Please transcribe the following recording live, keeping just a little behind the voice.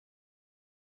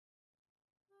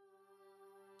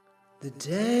The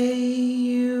day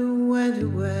you went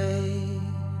away,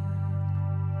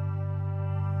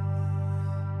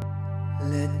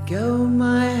 let go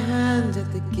my hand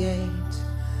at the gate,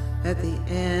 at the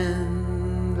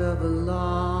end of a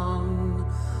long,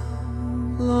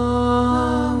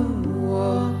 long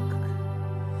walk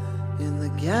in the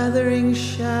gathering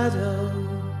shadows.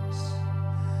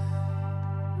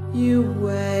 You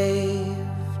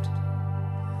waved,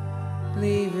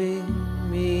 leaving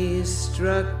me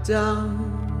struck dumb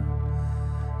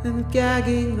and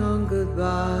gagging on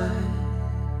goodbye.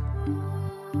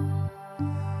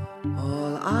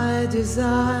 All I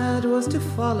desired was to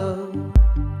follow,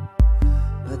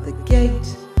 but the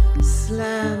gate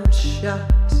slammed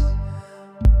shut,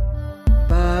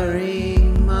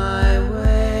 barring my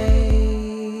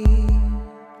way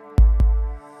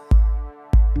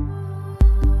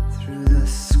through the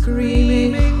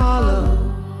screaming hollow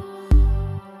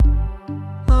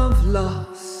of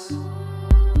loss.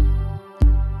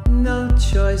 No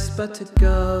choice but to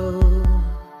go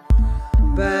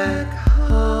back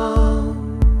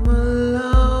home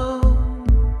alone.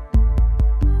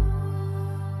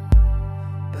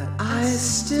 But I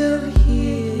still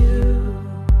hear you,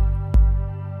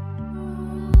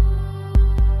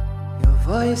 your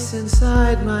voice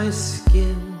inside my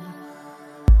skin,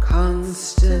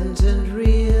 constant and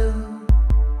real.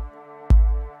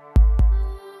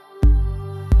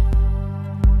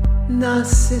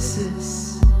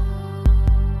 Narcissus,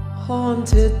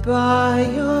 haunted by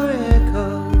your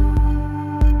echo,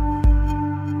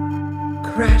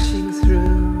 crashing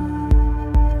through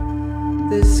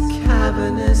this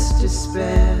cavernous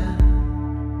despair.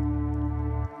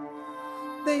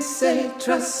 They say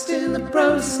trust in the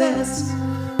process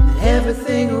and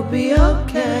everything will be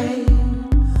okay,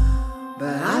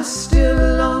 but I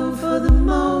still long for the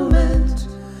moment,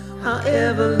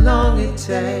 however long it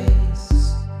takes.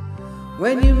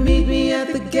 When you meet me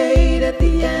at the gate, at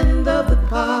the end of the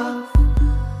path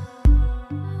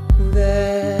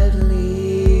that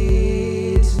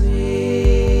leads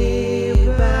me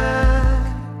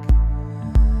back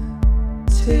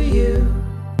to you.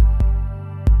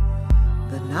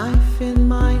 The knife in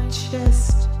my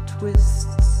chest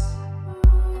twists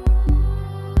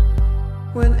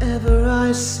whenever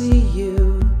I see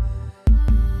you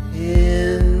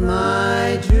in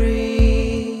my dreams,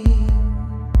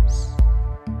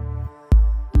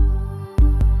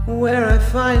 where I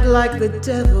fight like the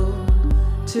devil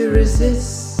to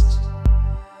resist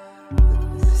the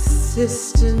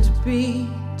persistent beat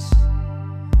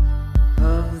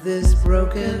of this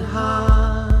broken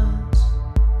heart.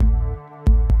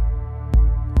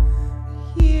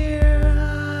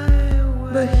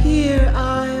 Here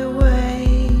I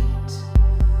wait,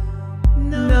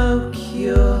 no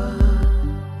cure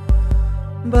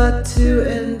but to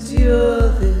endure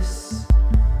this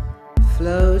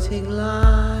floating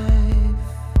life,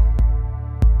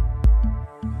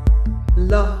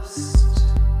 lost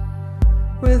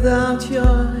without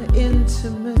your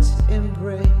intimate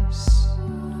embrace.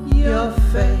 Your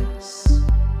face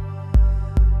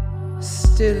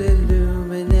still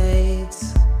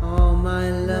illuminates all my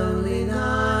lonely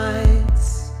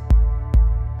nights.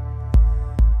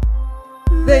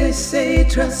 They say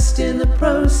trust in the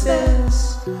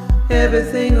process,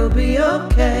 everything will be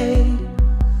okay,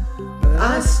 but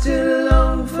I still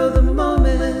long for the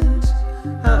moment,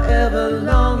 however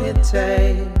long it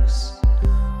takes.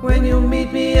 When you'll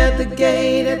meet me at the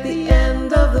gate, at the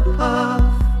end of the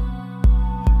path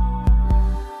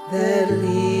that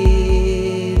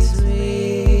leads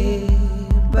me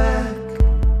back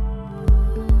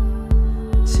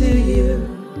to you.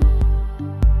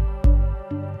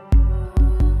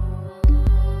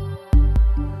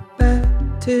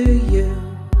 Back to you.